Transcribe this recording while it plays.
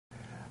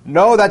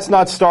No, that's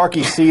not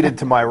Starkey seated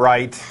to my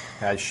right,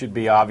 as should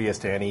be obvious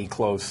to any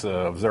close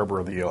observer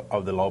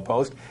of the Low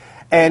Post.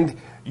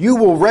 And you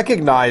will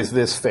recognize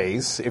this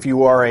face if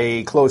you are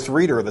a close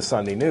reader of the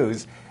Sunday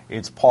News.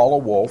 It's Paula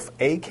Wolf,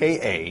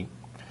 a.k.a.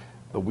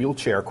 the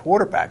wheelchair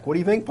quarterback. What do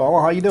you think,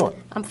 Paula? How you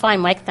doing? I'm fine,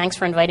 Mike. Thanks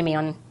for inviting me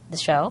on the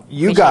show.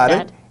 You got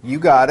it. You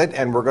got it.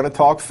 And we're going to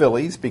talk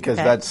Phillies because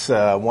that's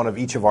one of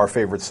each of our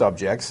favorite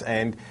subjects.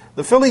 And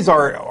the Phillies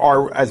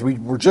are, as we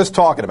were just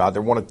talking about,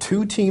 they're one of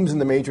two teams in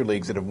the major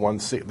leagues that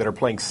are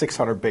playing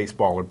 600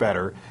 baseball or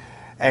better.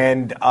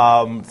 And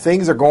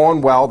things are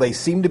going well. They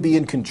seem to be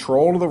in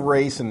control of the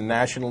race in the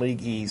National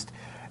League East.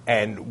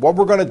 And what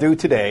we're going to do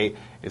today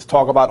is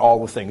talk about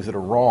all the things that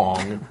are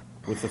wrong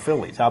with the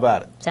Phillies. How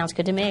about it? Sounds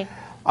good to me.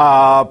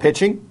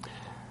 Pitching.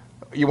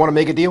 You want to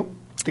make a deal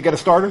to get a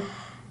starter?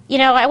 You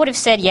know, I would have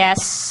said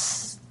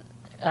yes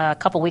a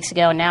couple weeks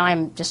ago. Now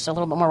I'm just a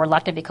little bit more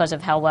reluctant because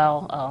of how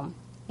well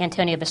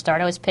Antonio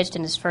Bastardo has pitched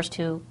in his first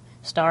two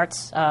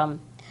starts.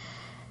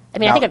 I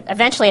mean, I think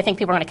eventually,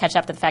 people are going to catch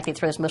up to the fact that he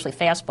throws mostly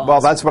fastballs.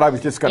 Well, that's what I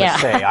was just going to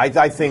say. I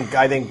think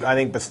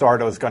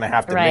Bastardo is going to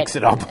have to mix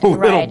it up a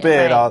little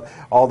bit.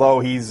 Although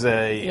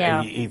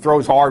he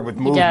throws hard with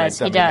movement.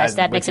 He does.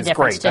 That makes a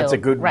difference too. That's a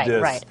good.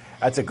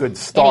 That's a good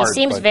start.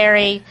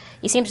 And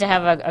he seems to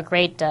have a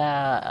great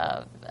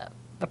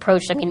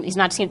approach. I mean,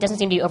 doesn't seem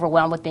to be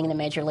overwhelmed with being in the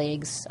major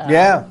leagues. You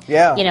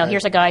know,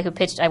 here's a guy who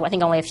pitched, I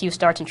think, only a few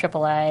starts in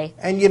AAA.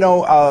 And you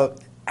know.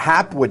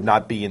 Happ would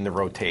not be in the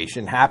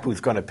rotation. Happ,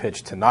 who's going to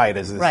pitch tonight,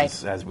 as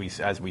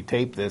we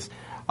tape this,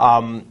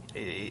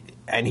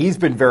 and he's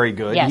been very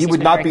good. Yes, he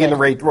would not be in the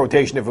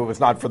rotation if it was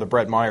not for the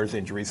Brett Myers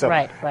injury. So,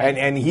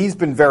 and he's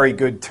been very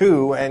good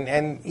too.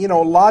 And you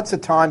know, lots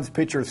of times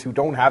pitchers who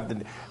don't have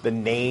the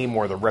name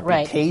or the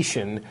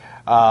reputation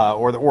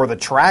or the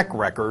track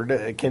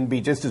record can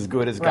be just as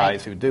good as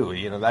guys who do.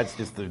 You know, that's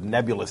just the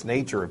nebulous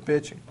nature of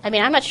pitching. I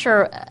mean, I'm not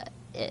sure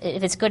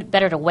if it's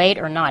better to wait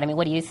or not. I mean,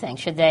 what do you think?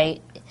 Should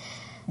they?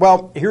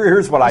 Well,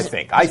 here's what I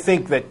think. I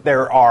think that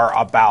there are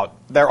about,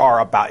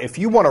 if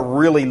you want to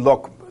really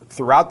look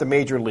throughout the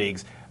major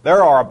leagues,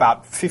 there are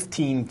about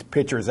 15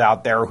 pitchers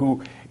out there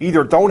who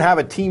either don't have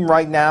a team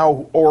right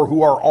now or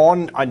who are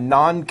on a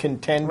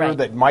non-contender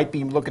that might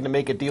be looking to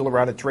make a deal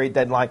around a trade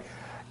deadline.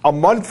 A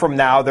month from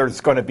now,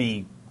 there's going to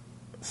be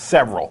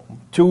several,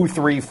 2,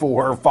 3,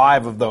 4,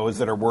 5 of those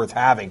that are worth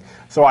having.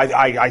 So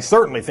I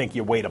certainly think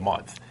you wait a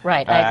month.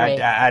 Right, I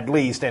agree. At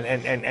least,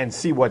 and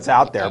see what's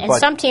out there. And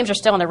some teams are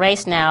still in the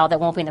race now that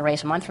won't be in the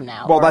race a month from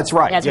now. Well, that's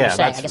right. That's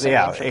what you're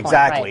saying.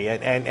 Exactly.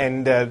 Right.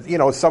 And you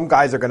know, some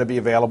guys are going to be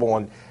available,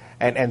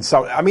 and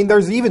so, I mean,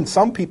 there's even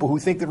some people who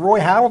think that Roy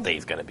Halladay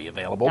is going to be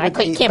available. I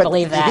can't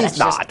believe that. He's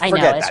not.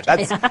 Forget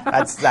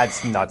that.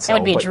 That's nuts. That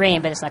would be a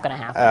dream, but it's not going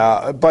to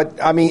happen.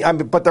 But I mean,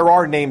 but there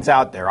are names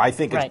out there. I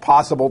think it's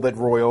possible that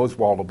Roy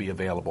Oswalt will be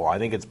available. I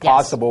think it's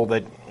possible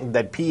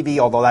that Peavy,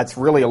 although that's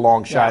really a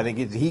long shot, I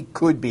think he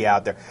could be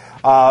out there.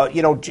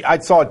 You know, I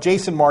saw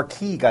Jason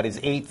Marquis got his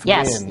 8th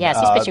win. Yes,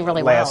 he's pitching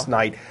really last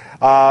night.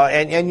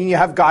 And you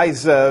have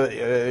guys,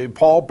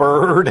 Paul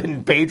Byrd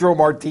and Pedro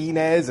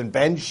Martinez and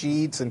Ben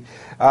Sheets. And,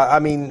 I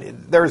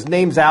mean, there's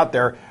names out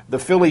there. The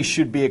Phillies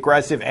should be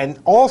aggressive. And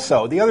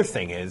also, the other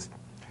thing is,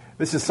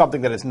 this is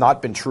something that has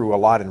not been true a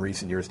lot in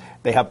recent years.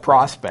 They have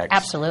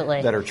prospects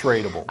that are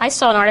tradable. I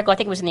saw an article, I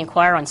think it was in the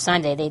Inquirer on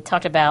Sunday. They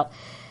talked about,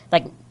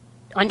 like,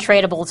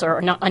 untradables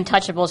or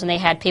untouchables, and they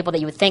had people that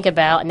you would think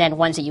about, and then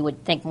ones that you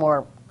would think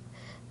more,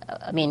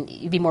 I mean,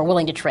 you'd be more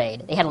willing to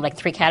trade. They had like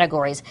 3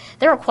 categories.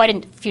 There were quite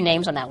a few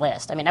names on that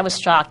list. I mean, I was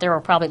shocked. There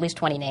were probably at least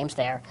 20 names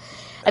there.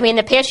 I mean, in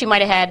the past you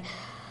might have had,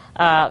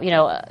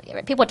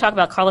 people would talk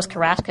about Carlos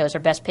Carrasco as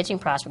their best pitching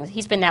prospect.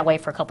 He's been that way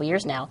for a couple of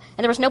years now,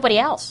 and there was nobody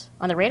else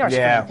on the radar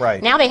screen. Yeah,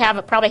 right. Now they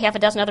have probably half a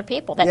dozen other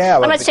people. I'm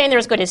not saying they're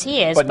as good as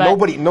he is, but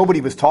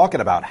nobody was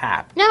talking about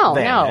Happ. No,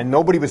 and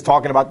nobody was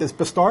talking about this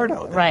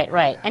Bastardo. Then.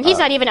 Right, and he's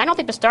not even. I don't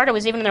think Bastardo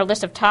was even in their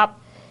list of top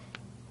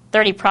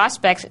 30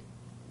 prospects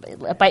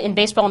in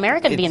Baseball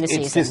America to be in the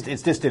season.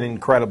 It's just an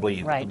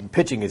incredibly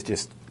pitching is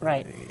just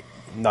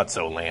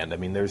nutso land. I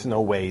mean, there's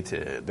no way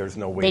to.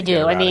 They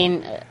do. I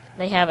mean,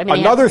 they have.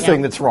 Another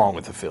thing that's wrong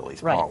with the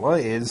Phillies, Paula,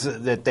 is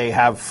that they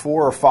have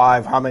 4 or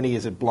 5. How many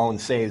is it blown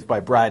saves by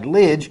Brad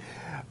Lidge?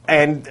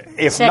 And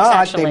if 6, not,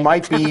 actually.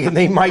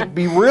 they might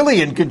be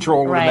really in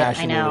control of the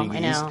National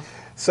League East.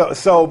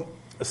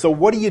 So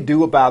what do you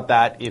do about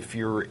that if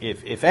you're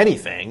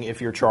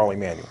Charlie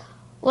Manuel?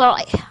 Well,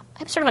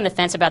 I'm sort of on the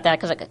fence about that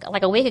because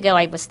like a week ago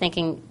I was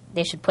thinking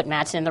they should put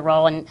Mattson in the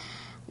role, and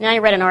now I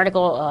read an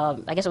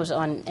article, I guess it was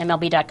on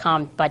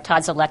MLB.com by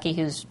Todd Zalecki,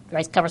 who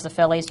covers the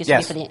Phillies,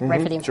 used to be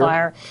for the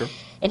Inquirer, sure.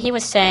 And he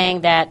was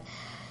saying that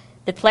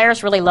the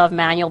players really love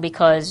Manuel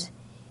because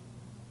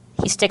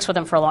he sticks with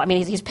them for a long. I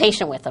mean, he's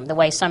patient with them the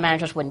way some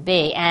managers wouldn't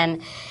be.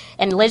 And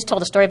Liz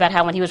told a story about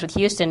how when he was with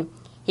Houston,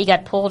 he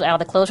got pulled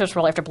out of the closer's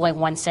role after blowing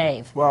one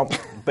save. Well,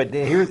 but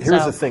here's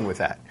the thing with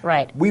that.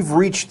 Right. We've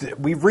reached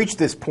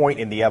this point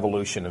in the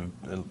evolution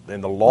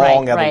in the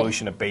long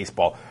evolution of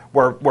baseball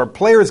where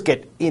players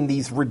get in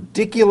these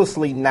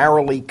ridiculously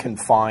narrowly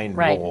confined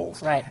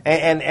roles. Right.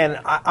 And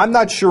I'm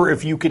not sure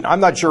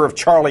if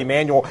Charlie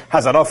Manuel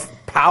has enough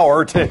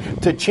power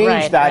to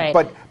change that,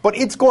 but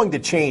it's going to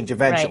change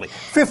eventually.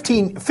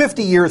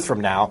 50 years from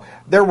now,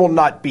 there will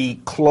not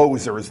be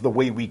closers the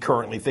way we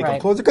currently think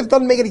of closers, because it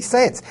doesn't make any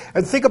sense.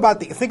 And think about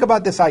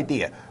this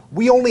idea.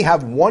 We only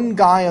have one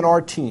guy on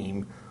our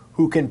team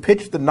who can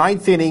pitch the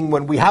ninth inning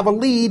when we have a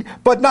lead,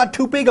 but not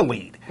too big a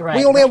lead.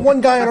 We only have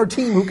one guy on our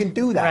team who can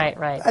do that.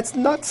 Right. That's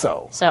nuts.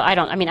 So I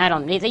don't. I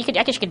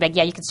guess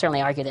you could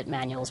certainly argue that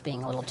Manuel's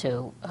being a little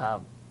too.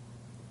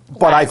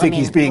 But I think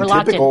he's being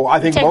typical. I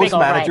think most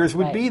managers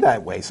would right. be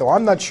that way. So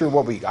I'm not sure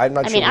what we. I'm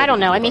not sure. I don't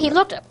know. He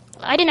looked.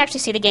 I didn't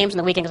actually see the games on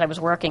the weekend because I was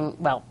working.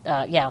 Well,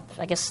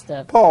 I guess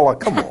the. Paula,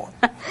 come on.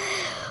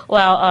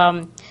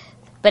 Well,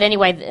 but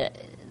anyway,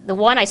 the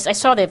one I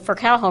saw the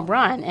Furcal home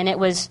run, and it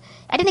was.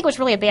 I didn't think it was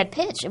really a bad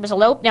pitch. It was a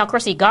low. Now, of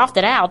course, he golfed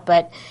it out,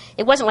 but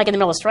it wasn't like in the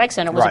middle of the strike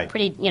zone. It was a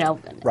pretty,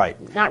 not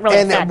really.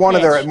 And fat one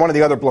pitch. of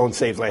the other blown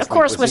saves last week, of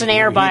course, was an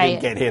error by. He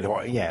didn't get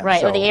hit. Yeah.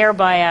 Right. So. Or the error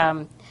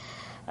by.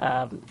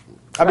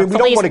 We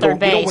don't want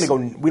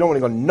to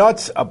go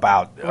nuts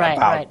about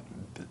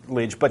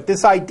Lidge, but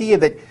this idea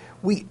that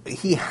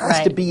he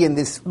has to be in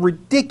this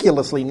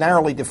ridiculously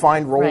narrowly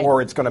defined role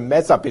where it's going to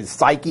mess up his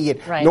psyche, and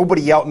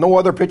no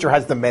other pitcher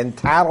has the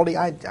mentality.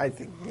 I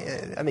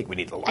think we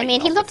need to.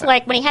 He looked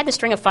like when he had the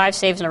string of 5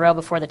 saves in a row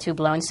before the 2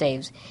 blown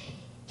saves,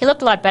 he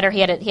looked a lot better. He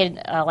had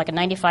like a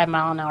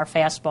 95-mile-an-hour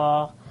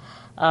fastball.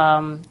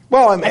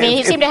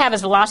 He seemed to have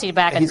his velocity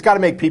back. He's got to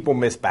make people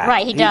miss back.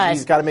 Right, he does.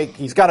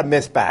 He's got to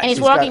miss back. And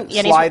he's walking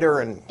slider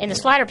and the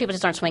slider. People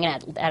just aren't swinging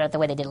at it the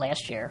way they did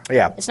last year.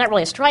 Yeah, it's not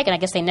really a strike, and I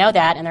guess they know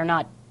that, and they're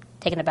not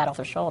taking the bat off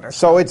their shoulder.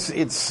 So it's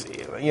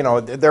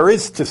there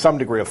is to some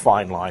degree a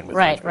fine line with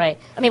right.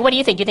 What do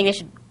you think? Do you think they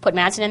should put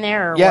Madsen in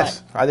there? Or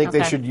yes, what? I think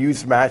they should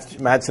use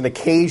Madsen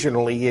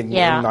occasionally in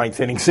ninth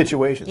inning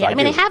situations. Yeah,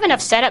 they have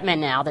enough setup men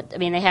now that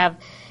they have.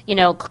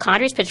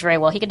 Condry's pitched very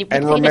well. He could pitch the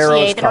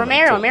 8th,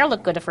 and Romero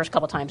looked good the first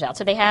couple times out.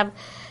 So they have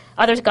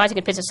other guys who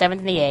could pitch the 7th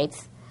and the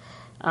 8th.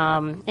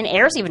 And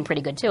Ayer's even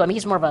pretty good too.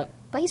 He's more of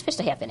he's pitched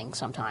a half inning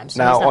sometimes.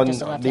 So now, on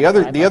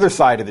the other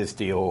side of this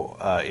deal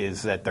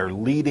is that they're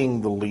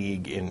leading the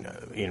league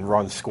in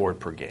runs scored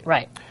per game.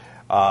 Right.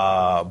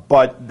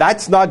 But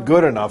that's not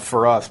good enough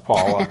for us,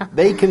 Paula.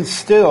 They can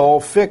still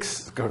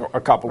fix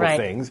a couple of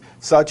things,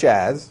 such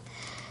as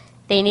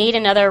they need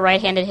another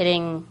right-handed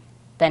hitting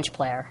bench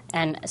player,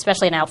 and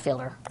especially an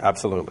outfielder.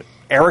 Absolutely.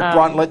 Eric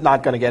Bruntlett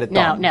not going to get it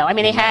done. No.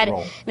 They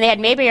had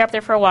Mayberry up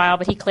there for a while,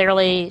 but he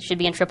clearly should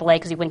be in AAA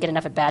because he wouldn't get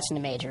enough at bats in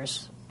the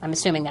majors. I'm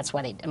assuming that's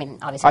why they.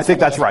 Obviously. I think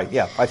that's right.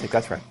 Yeah, I think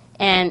that's right.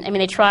 And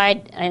they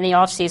tried in the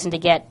offseason to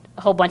get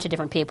a whole bunch of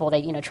different people.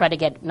 They tried to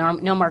get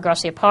Nomar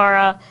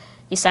Garciaparra.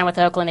 He signed with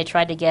Oakland. They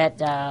tried to get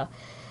Ty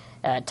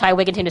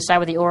Wigginton to sign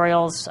with the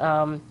Orioles.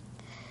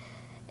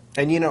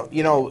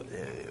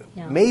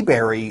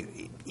 Mayberry.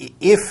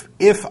 If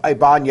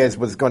Ibanez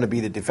was going to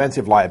be the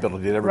defensive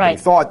liability that everybody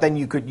thought, then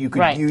you could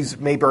use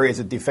Mayberry as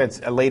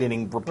a late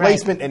inning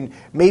replacement, and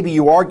maybe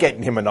you are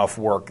getting him enough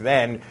work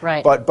then.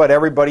 Right. But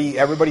everybody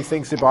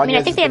thinks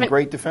Ibanez has been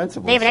great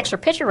defensively. They have an extra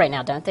pitcher right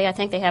now, don't they? I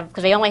think they have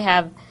because they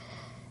have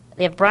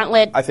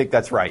Bruntlett. I think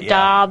that's right. Yeah.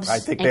 Dobbs. I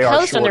think and they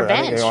Coast are on their short.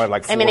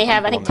 bench. They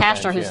have. I think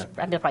Tashner, who's.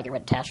 They'll probably get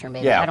rid of Tashner.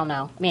 Maybe. Yeah. I don't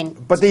know.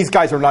 But these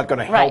guys are not going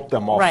to help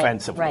them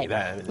offensively. Right.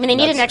 They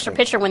needed an extra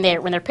pitcher when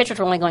their pitchers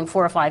were only going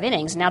 4 or 5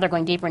 innings. Now they're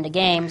going deeper into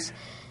games.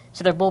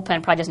 So their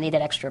bullpen probably doesn't need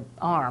that extra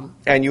arm.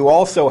 And you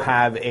also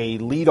have a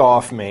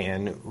leadoff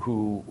man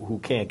who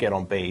can't get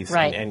on base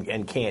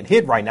and can't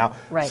hit right now.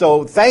 Right.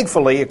 So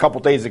thankfully, a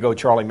couple days ago,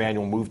 Charlie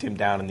Manuel moved him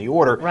down in the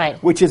order,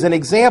 which is an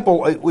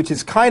example, which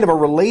is kind of a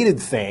related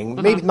thing,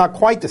 maybe not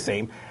quite the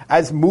same,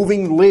 as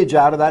moving Lidge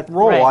out of that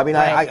role.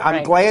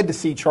 I'm glad to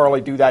see Charlie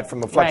do that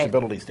from a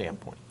flexibility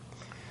standpoint.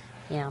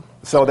 Yeah.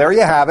 So there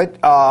you have it.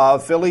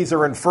 Phillies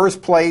are in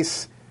first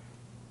place.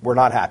 We're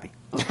not happy.